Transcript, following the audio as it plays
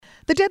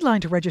The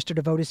deadline to register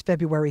to vote is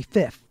February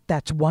 5th.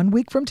 That's 1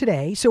 week from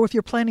today, so if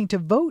you're planning to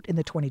vote in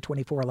the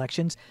 2024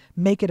 elections,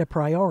 make it a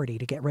priority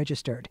to get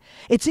registered.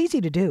 It's easy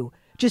to do.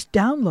 Just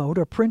download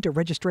or print a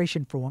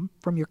registration form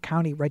from your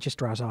county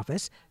registrar's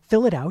office,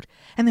 fill it out,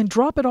 and then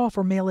drop it off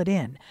or mail it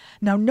in.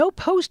 Now, no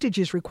postage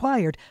is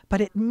required,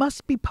 but it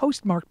must be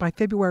postmarked by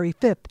February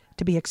 5th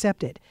to be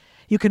accepted.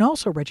 You can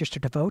also register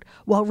to vote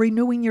while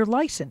renewing your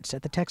license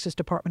at the Texas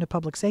Department of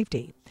Public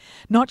Safety.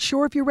 Not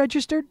sure if you're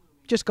registered?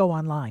 Just go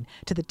online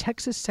to the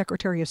Texas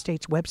Secretary of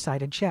State's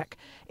website and check.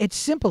 It's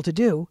simple to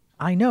do.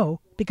 I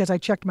know because I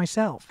checked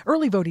myself.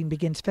 Early voting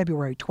begins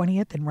February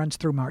 20th and runs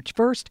through March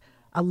 1st.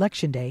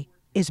 Election Day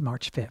is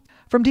March 5th.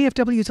 From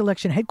DFW's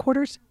election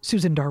headquarters,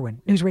 Susan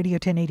Darwin, News Radio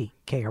 1080,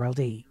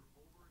 KRLD.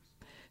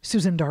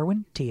 Susan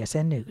Darwin,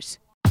 TSN News.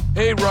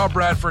 Hey, Rob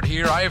Bradford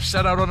here. I have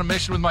set out on a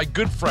mission with my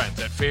good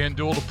friends at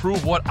FanDuel to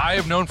prove what I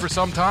have known for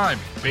some time.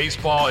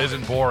 Baseball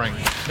isn't boring.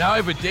 Now I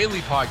have a daily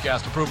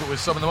podcast to prove it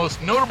with some of the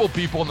most notable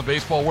people in the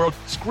baseball world,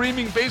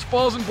 screaming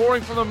baseball isn't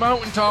boring from the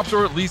mountaintops,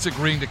 or at least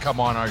agreeing to come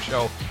on our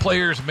show.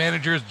 Players,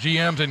 managers,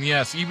 GMs, and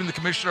yes, even the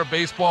commissioner of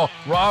baseball,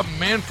 Rob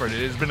Manfred.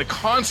 It has been a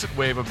constant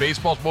wave of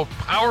baseball's most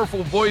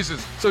powerful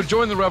voices. So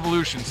join the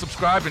revolution.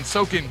 Subscribe and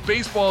soak in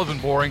Baseball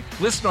Isn't Boring.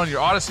 Listen on your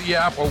Odyssey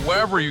app or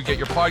wherever you get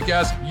your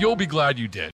podcasts. You'll be glad you did.